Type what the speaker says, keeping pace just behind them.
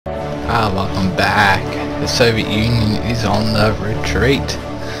Welcome back. The Soviet Union is on the retreat.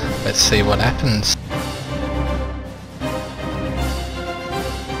 Let's see what happens.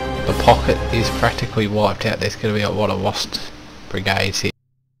 The pocket is practically wiped out. There's going to be a lot of lost brigades here.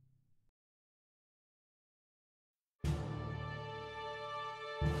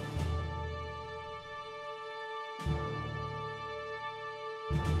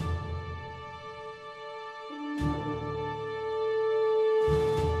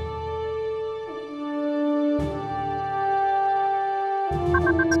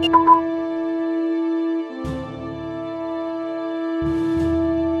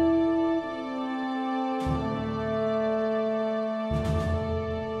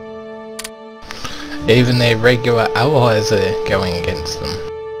 Even their regular allies are going against them.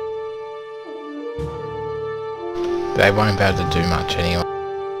 They won't be able to do much anyway.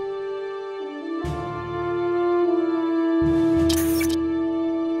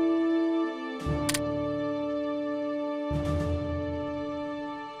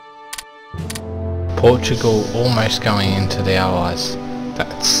 Portugal almost going into the allies.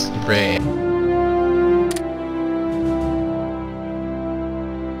 That's rare.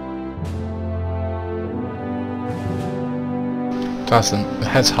 It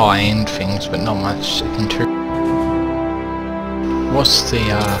has high-end things, but not much it can do. What's the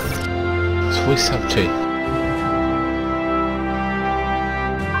Swiss up to?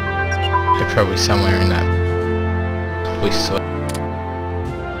 They're probably somewhere in that Swiss side.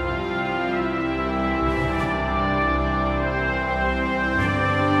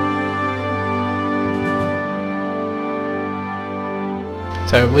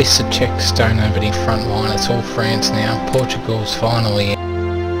 So at least the Czechs don't have any front line, it's all France now. Portugal's finally in.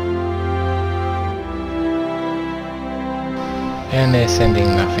 And they're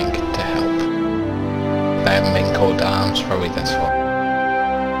sending nothing to help. They haven't been called to arms, probably that's why.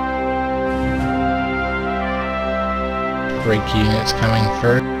 Greek units coming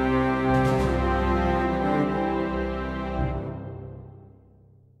through.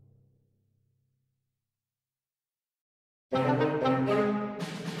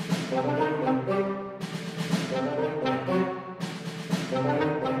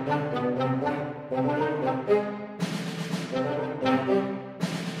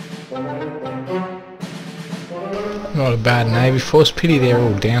 Not a bad navy force. Pity they're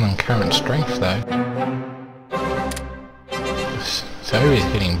all down on current strength though. Soviet's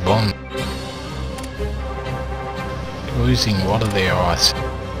getting bombed. Losing a lot of their ice.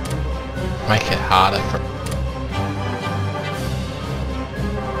 Make it harder for...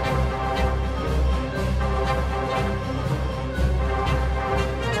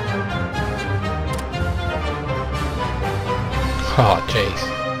 Oh jeez.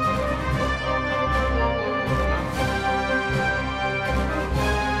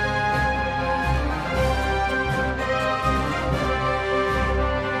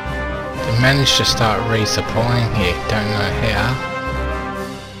 Managed to start resupplying here, don't know how.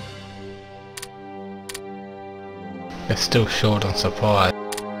 They're still short on supplies.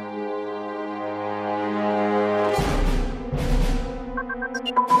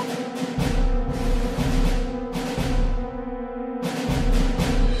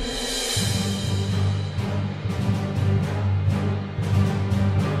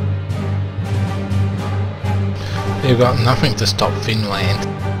 They've got nothing to stop Finland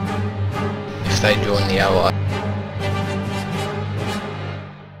if they join the Allies.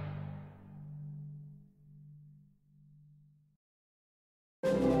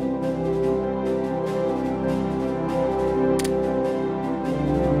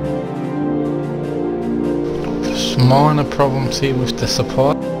 There's minor problems here with the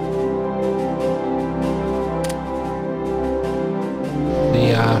supply.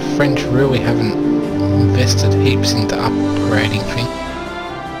 The French really haven't invested heaps into upgrading things.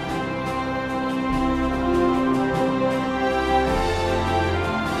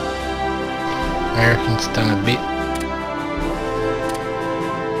 Americans done a bit.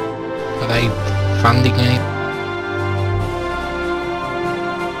 Are they funding it?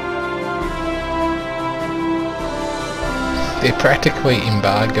 They're practically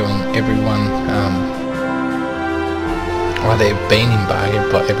embargoing everyone, well, they've been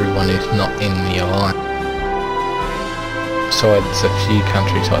embargoed by everyone who's not in the alliance. Besides a few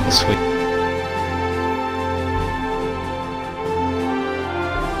countries like the Swiss.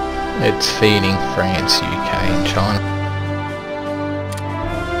 It's feeding France, UK and China.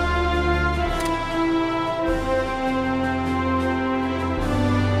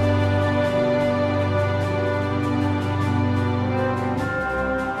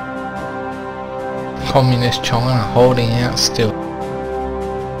 Communist China holding out still.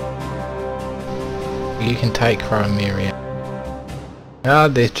 you can take Crimea. Ah,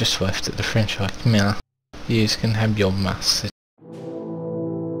 they're just left at the French like, nah, you can have your mess.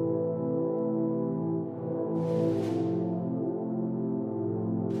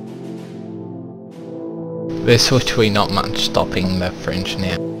 There's literally not much stopping the French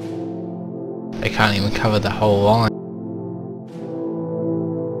now. They can't even cover the whole line.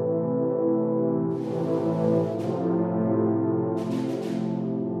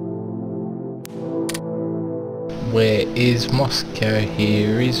 Where is Moscow?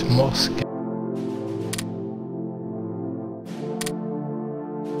 Here is Moscow.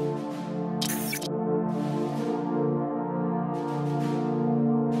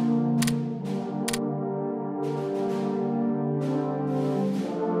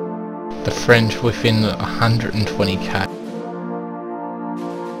 The French within 120k.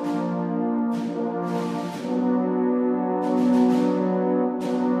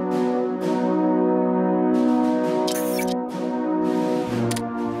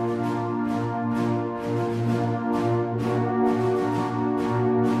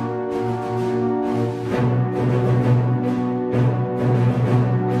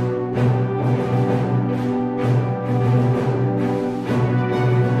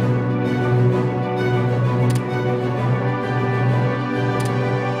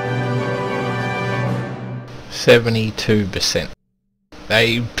 %.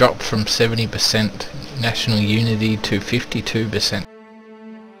 They dropped from 70% national unity to 52%.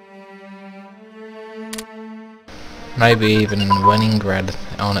 Maybe even Leningrad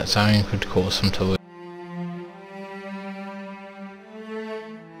on its own could cause them to lose.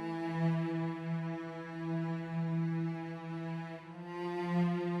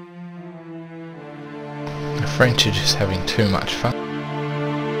 The French are just having too much fun.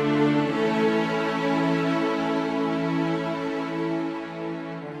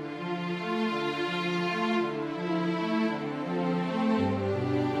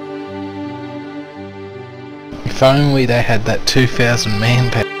 If only they had that 2,000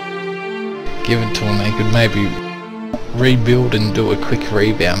 manpower given to them, they could maybe rebuild and do a quick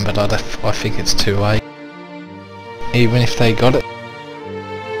rebound, but I think it's too late. Even if they got it.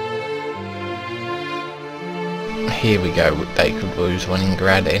 Here we go, they could lose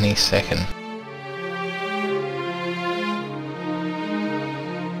Leningrad any second.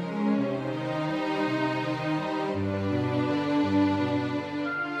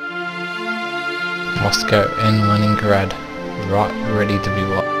 Moscow and Leningrad right ready to be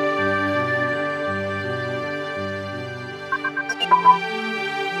lost.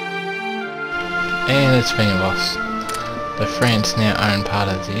 And it's been lost. The France now own part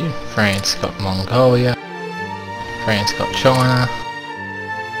of the France got Mongolia, France got China.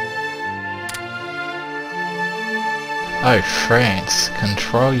 Oh France,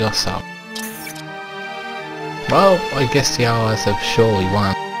 control yourself. Well, I guess the Allies have surely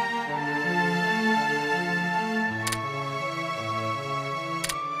won.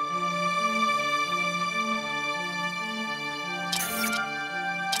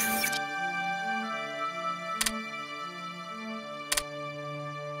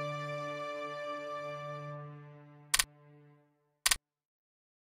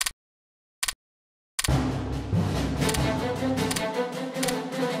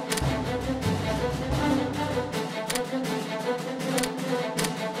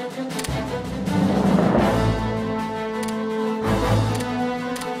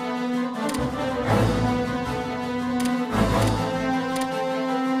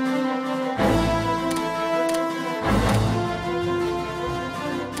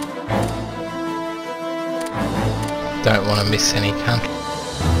 Don't want to miss any country.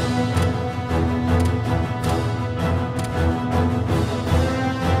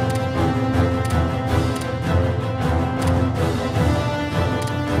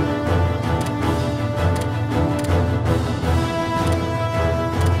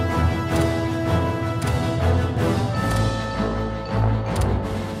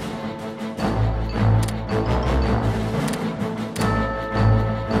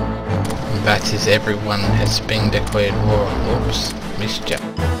 That is, everyone has been declared war. Oops, misjudged.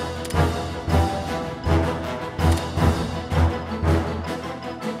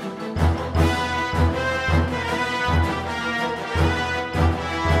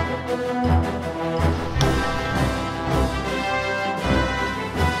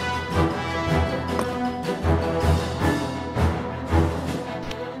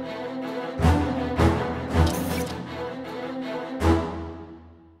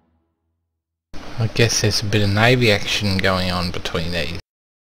 I guess there's a bit of navy action going on between these.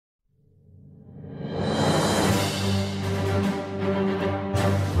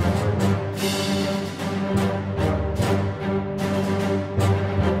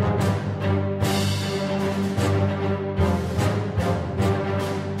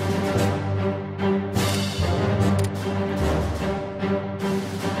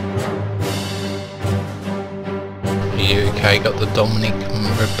 The UK got the Dominican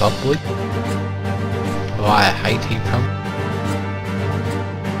Republic via Haiti from.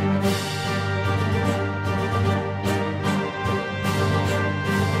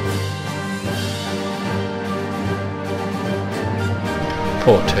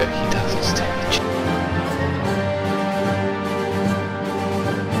 Poor Turkey does its damage.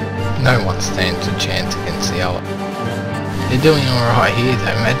 No one stands a chance against the other. They're doing alright here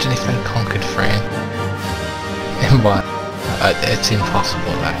though. Imagine if they conquered France. And what? It's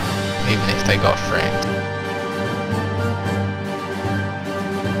impossible though, even if they got France.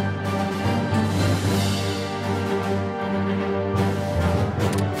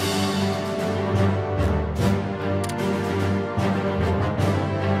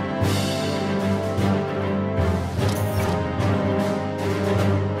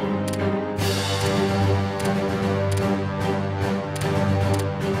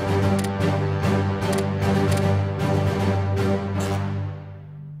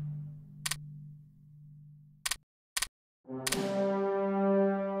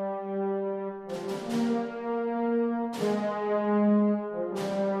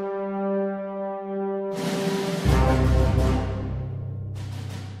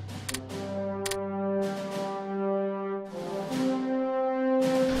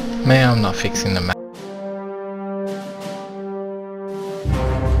 Man, I'm not fixing the map.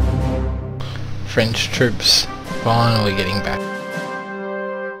 French troops finally getting back.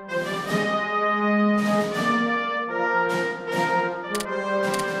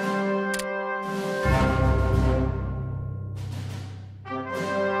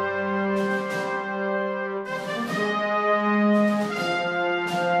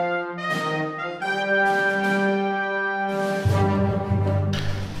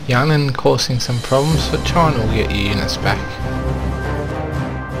 Yan'an causing some problems, but China will get your units back.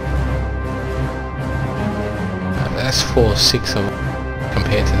 That's 4-6 of them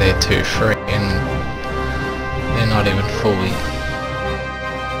compared to their 2-3, and they're not even fully.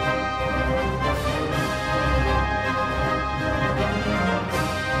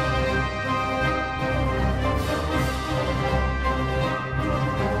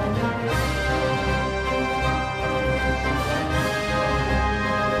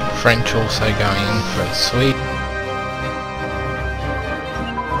 French also going in for a sweep.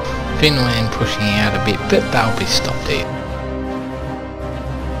 Finland pushing out a bit, but they'll be stopped here.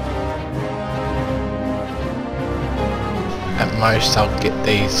 At most I'll get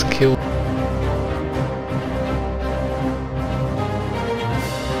these killed.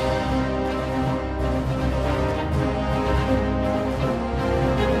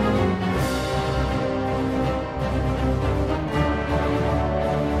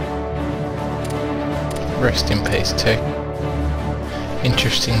 Rest in peace too.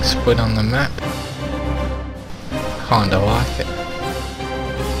 Interesting split on the map. Kinda like it.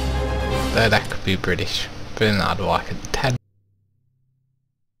 Though that could be British, but then I'd like it a tad.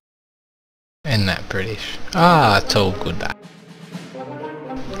 And that British. Ah, it's all good that.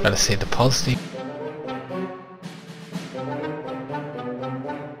 Gotta see the positive.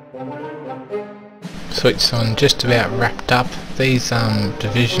 Switzerland just about wrapped up. These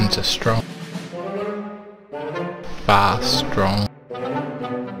divisions are strong. Fast, strong.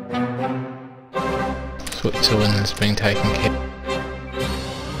 Switzerland has been taken care of.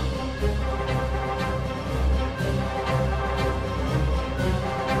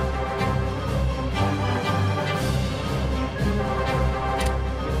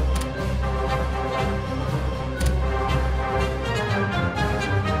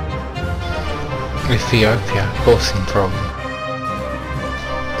 Ethiopia causing problem.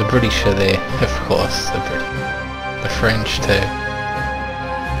 The British are there, of course, the French too.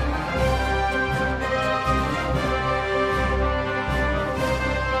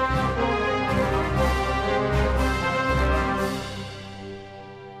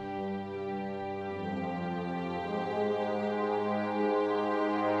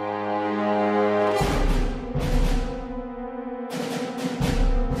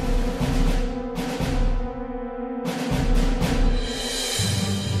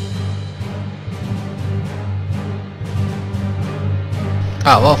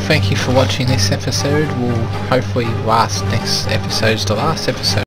 Well, thank you for watching this episode. We'll hopefully next episode's the last episode.